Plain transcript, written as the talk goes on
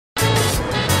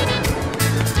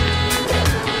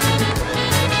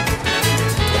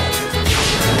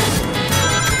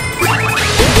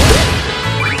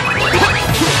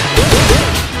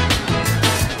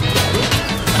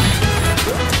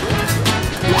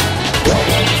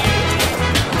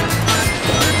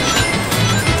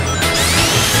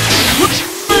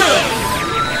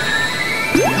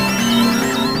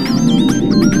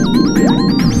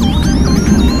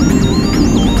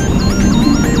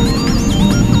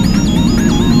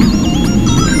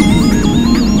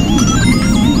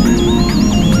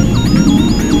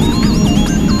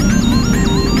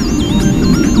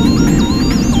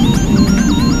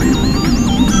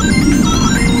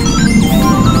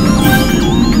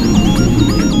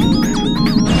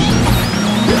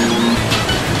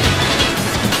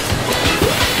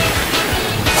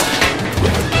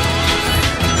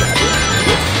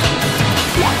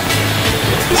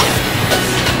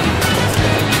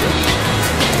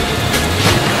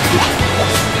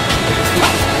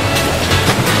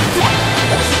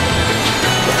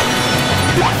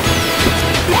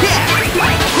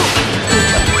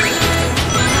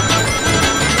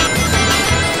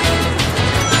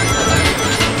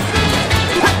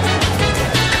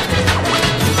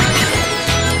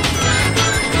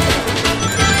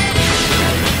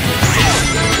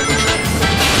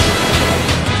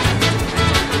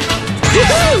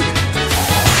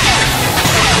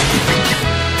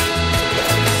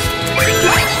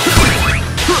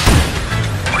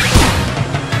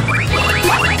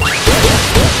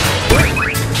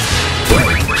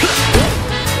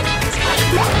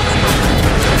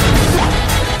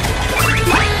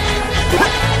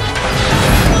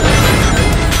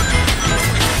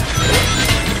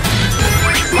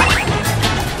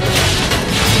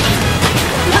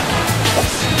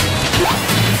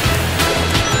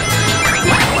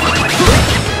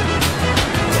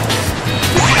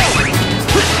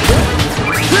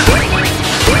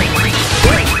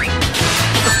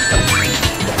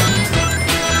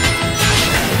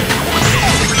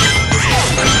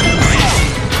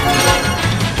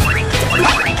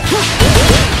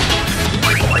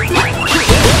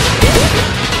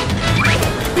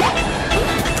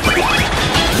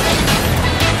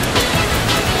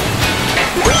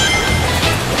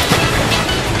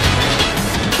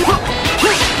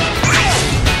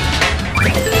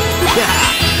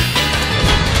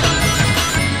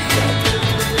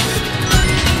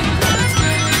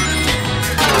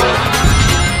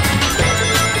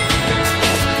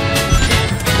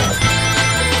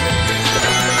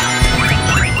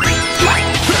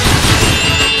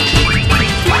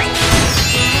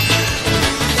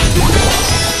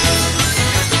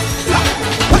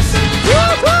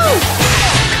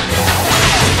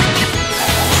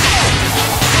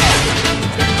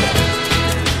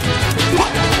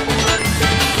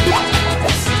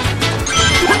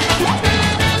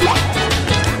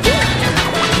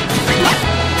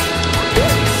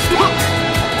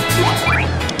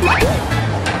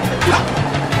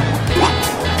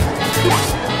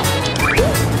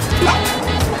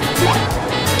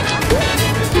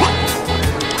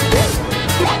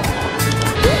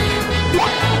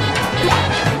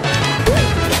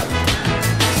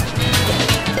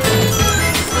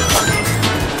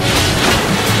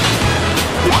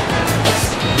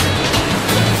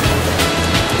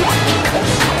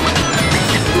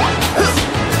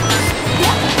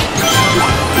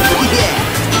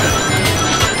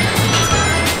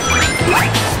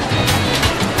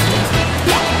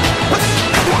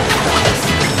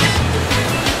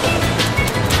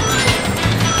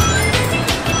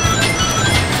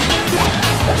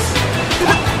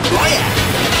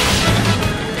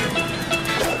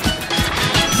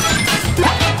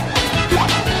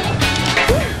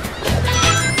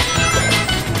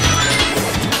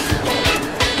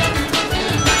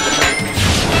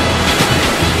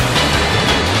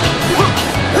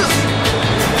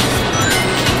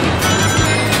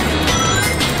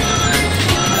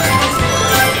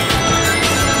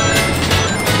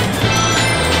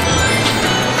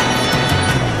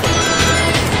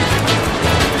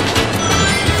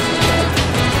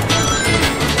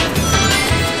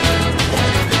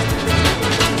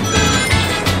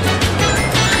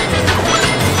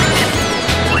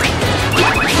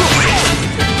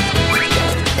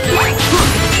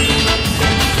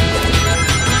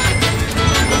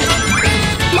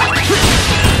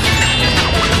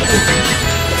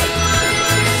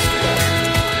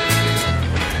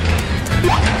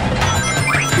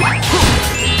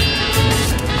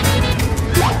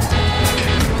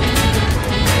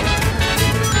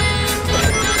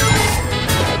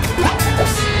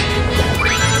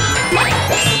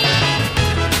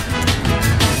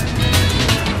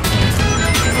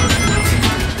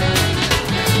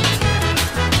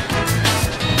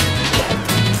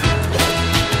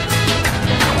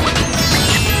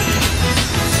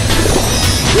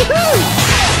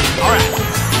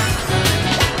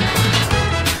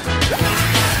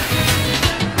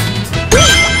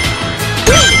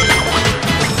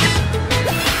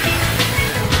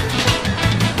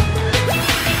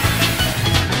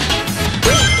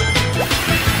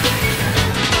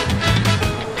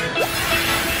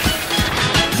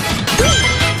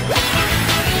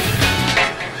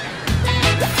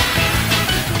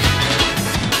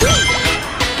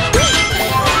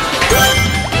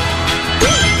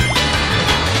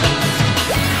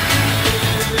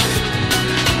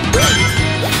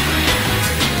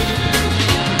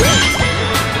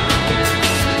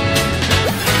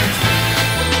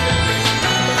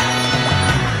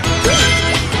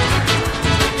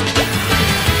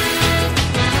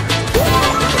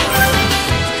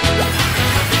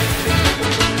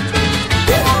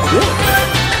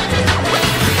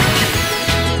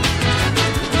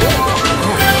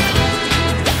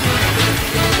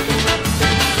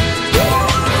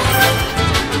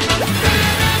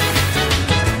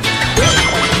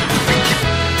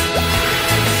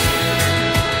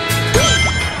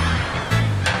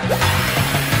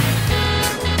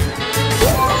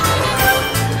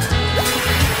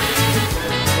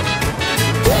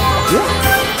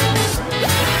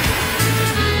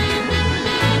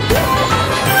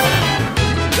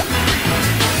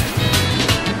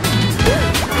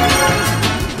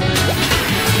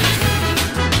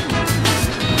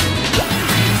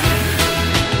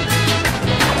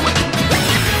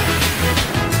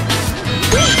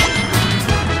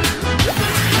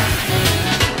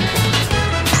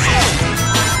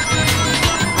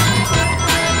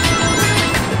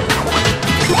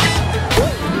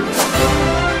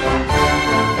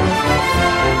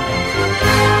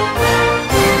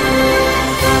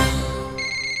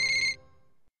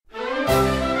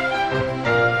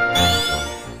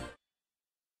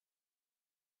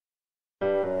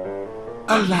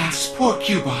Alas, poor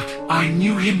Cubot. I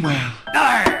knew him well.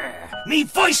 Arr! Me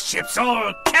voice chips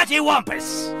all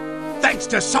cattywampus. Thanks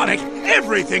to Sonic,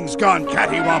 everything's gone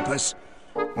cattywampus.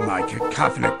 My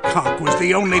cacophonic conch was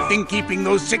the only thing keeping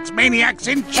those 6 maniacs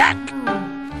in check.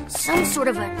 Some sort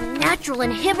of a natural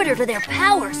inhibitor to their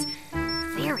powers.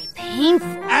 Very painful.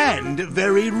 And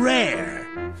very rare.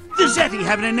 The Zeti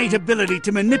have an innate ability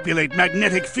to manipulate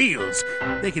magnetic fields.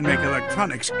 They can make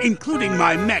electronics, including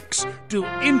my mechs, do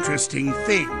interesting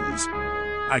things.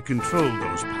 I controlled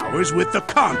those powers with the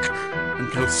conch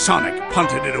until Sonic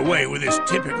punted it away with his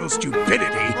typical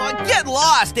stupidity. Well, get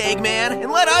lost, Eggman,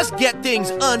 and let us get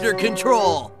things under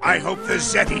control. I hope the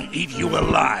Zeti eat you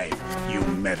alive, you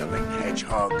meddling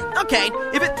hedgehog. Okay,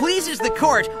 if it pleases the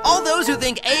court, all those who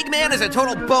think Eggman is a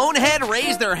total bonehead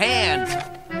raise their hand.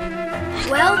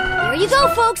 Well, there you go,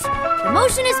 folks. The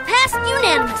motion is passed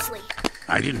unanimously.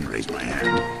 I didn't raise my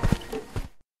hand.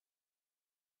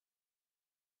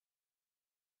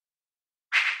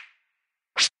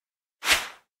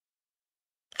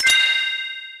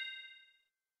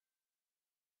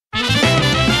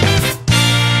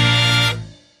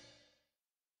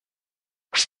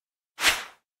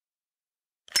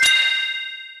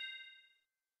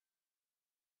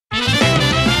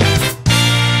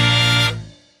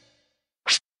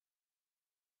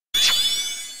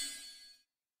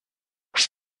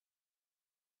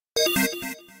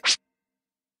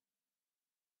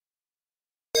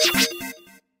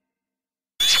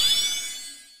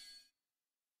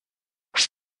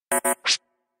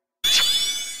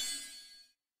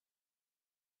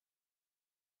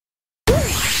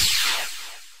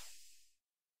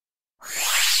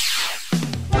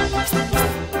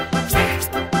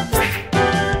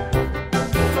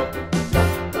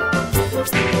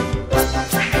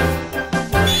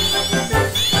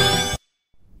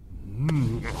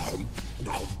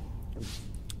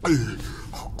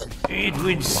 It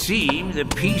would seem the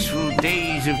peaceful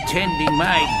days of tending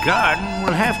my garden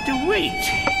will have to wait.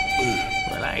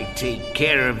 While I take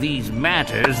care of these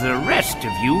matters, the rest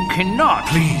of you cannot.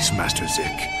 Please, Master Zik.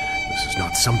 This is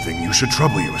not something you should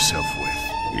trouble yourself with.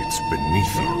 It's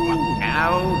beneath you. Oh,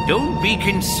 now, don't be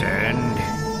concerned.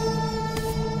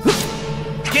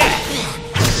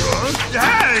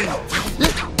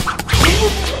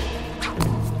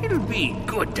 It'll be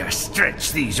good to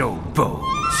stretch these old bones.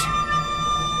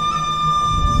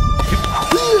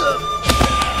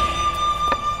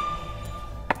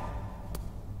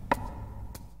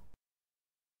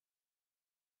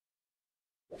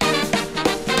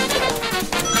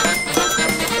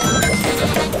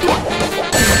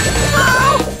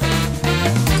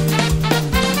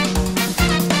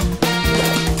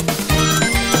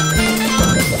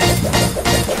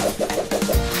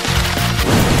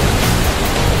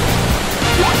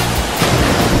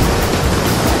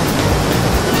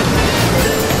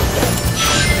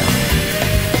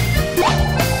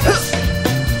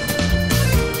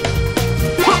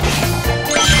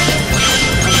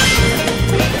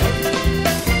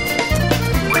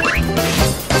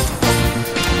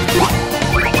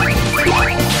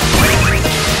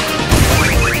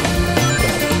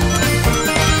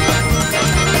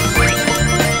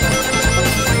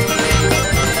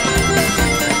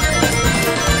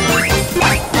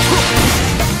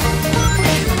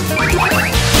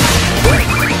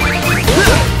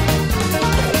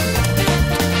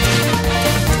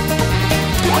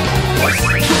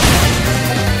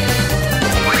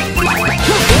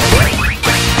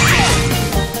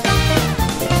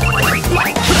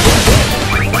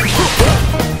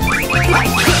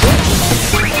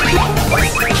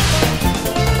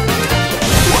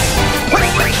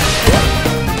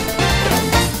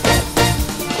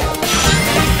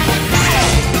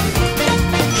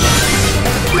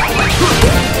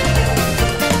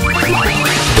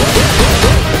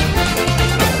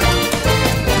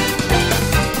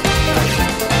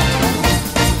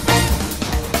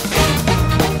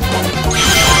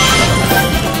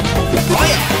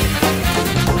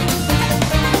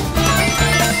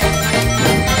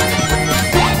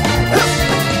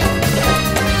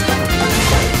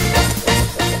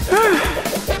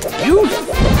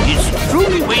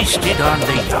 On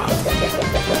the young.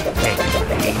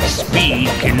 Anyway, speed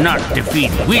cannot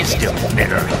defeat wisdom,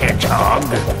 little hedgehog.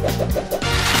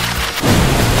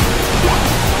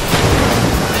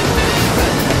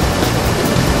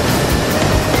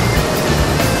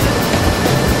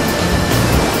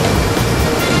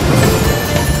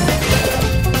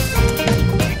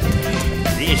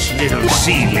 This little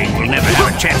seedling will never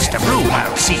have a chance to bloom,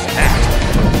 I'll see that.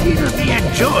 It'll be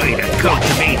a joy to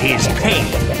cultivate his pain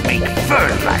and make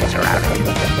fertilizer out of him.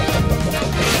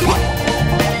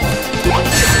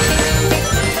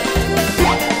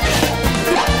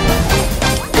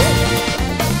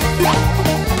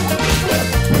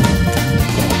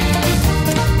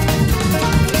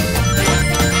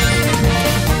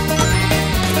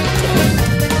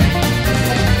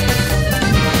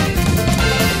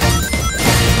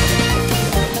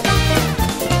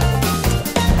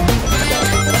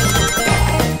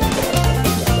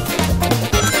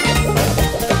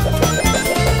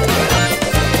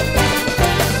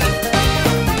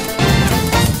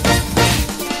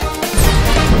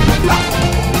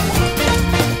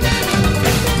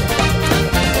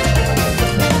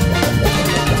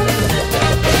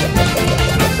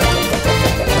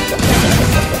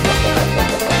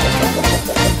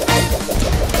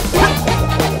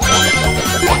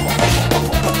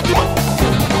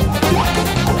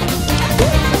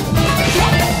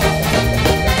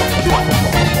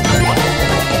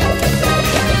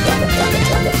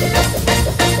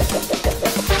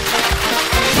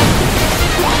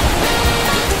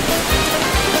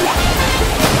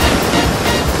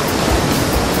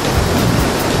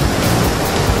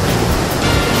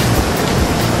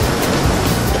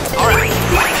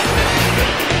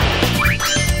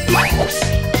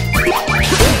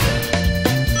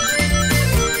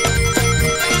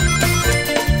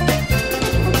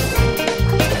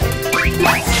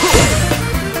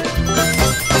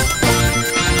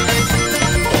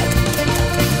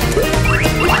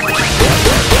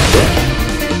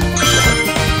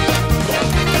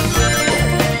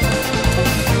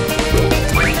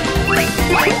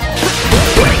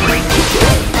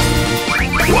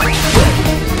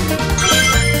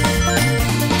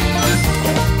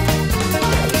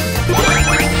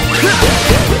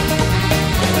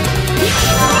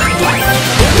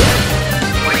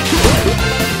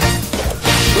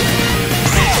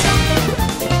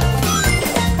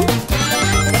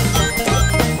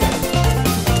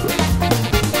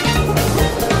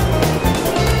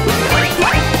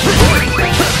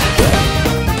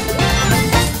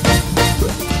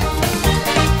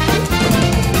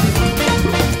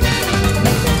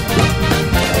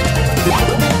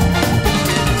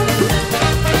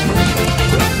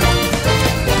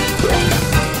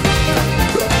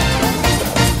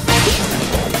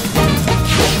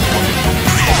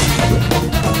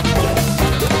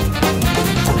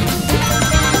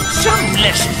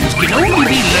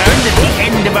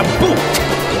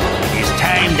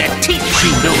 teach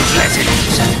you those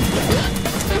lessons.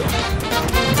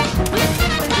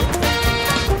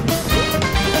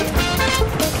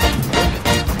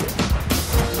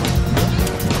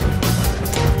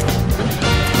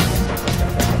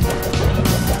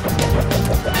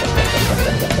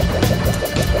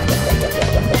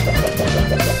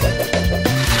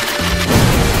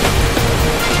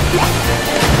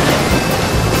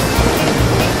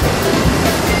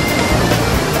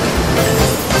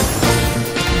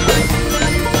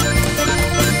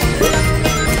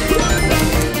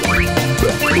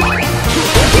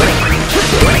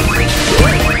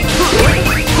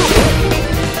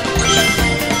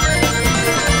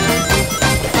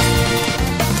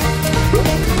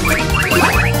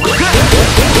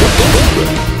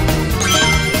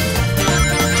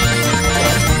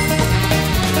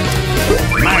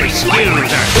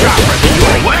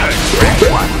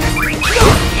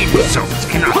 Insults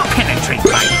cannot penetrate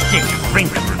my thick,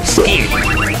 wrinkled skin.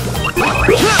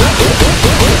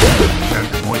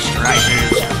 Certain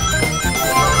moisturizers.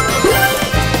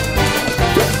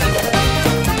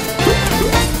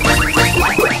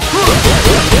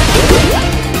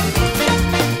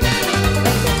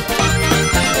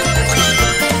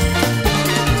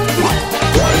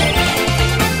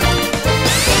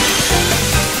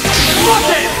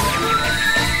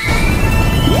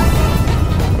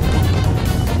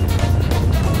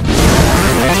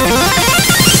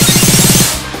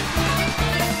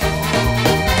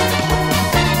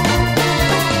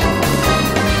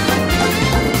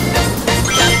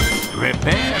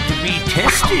 Prepare to be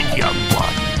tested, young one.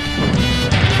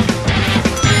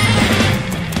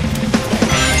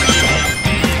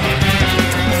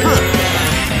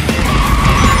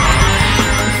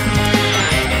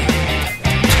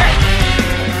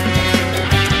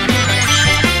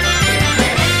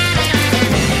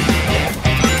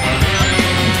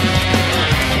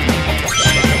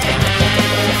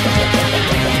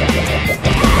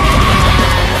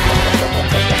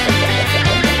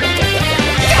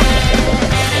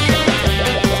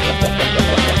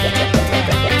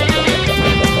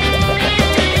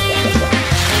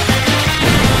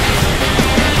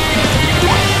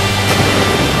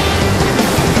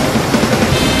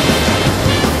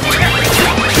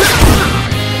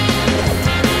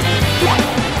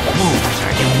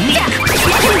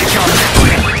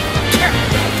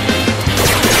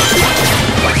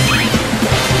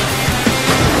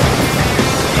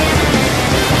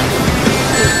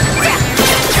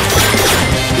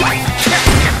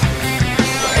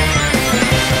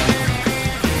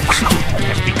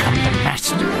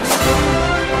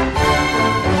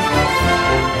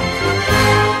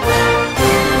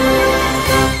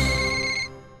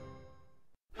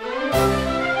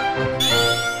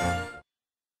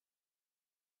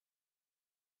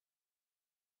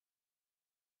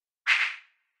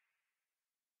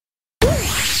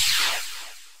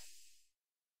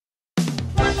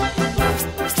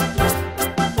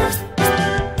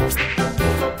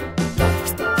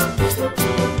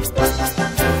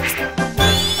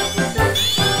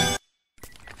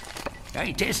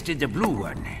 I tested the blue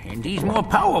one, and he's more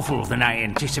powerful than I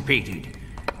anticipated.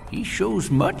 He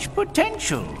shows much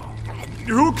potential.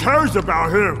 Who cares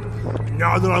about him?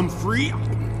 Now that I'm free,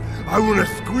 I want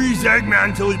to squeeze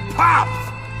Eggman till he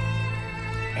pops!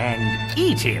 And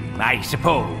eat him, I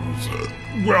suppose.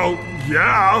 Well,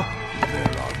 yeah.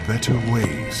 There are better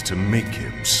ways to make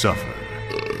him suffer.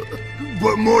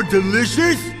 But more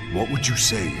delicious? What would you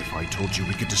say if I told you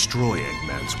we could destroy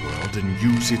Eggman's world and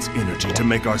use its energy to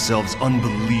make ourselves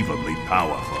unbelievably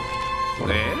powerful?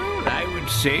 Well, I would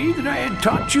say that I had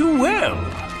taught you well.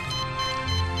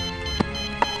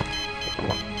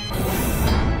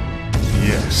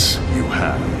 Yes, you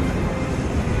have.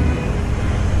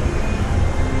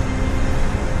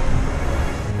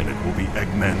 And it will be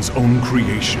Eggman's own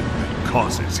creation that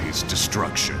causes his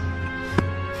destruction.